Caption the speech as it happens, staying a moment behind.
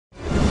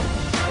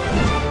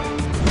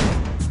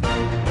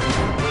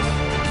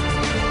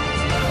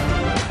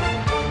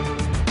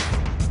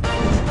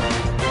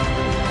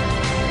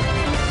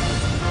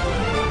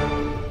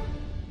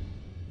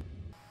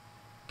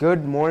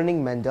Good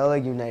morning,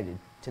 Mandela United.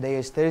 Today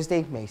is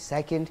Thursday, May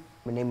 2nd.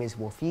 My name is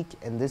Wafiq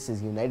and this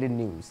is United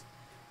News.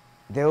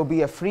 There will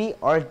be a free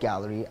art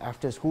gallery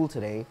after school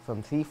today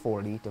from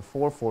 3:40 to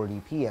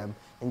 4:40 p.m.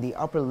 in the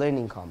Upper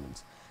Learning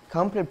Commons.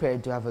 Come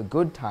prepared to have a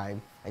good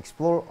time,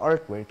 explore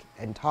artwork,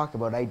 and talk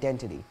about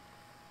identity.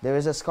 There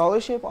is a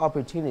scholarship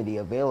opportunity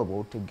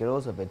available to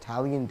girls of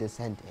Italian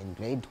descent in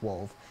grade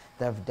 12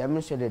 that have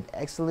demonstrated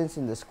excellence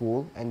in the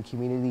school and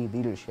community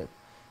leadership.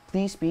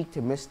 Please speak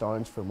to Ms.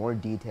 Starnes for more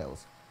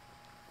details.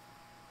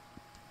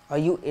 Are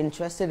you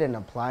interested in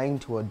applying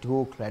to a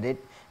dual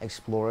credit,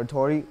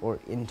 exploratory, or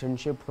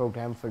internship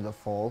program for the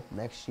fall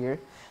next year?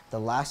 The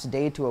last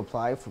day to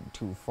apply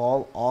to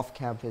fall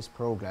off-campus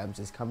programs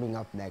is coming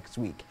up next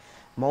week.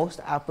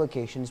 Most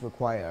applications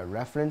require a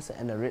reference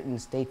and a written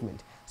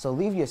statement, so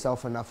leave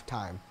yourself enough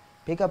time.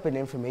 Pick up an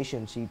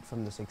information sheet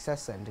from the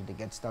Success Center to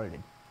get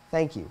started.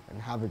 Thank you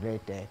and have a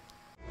great day.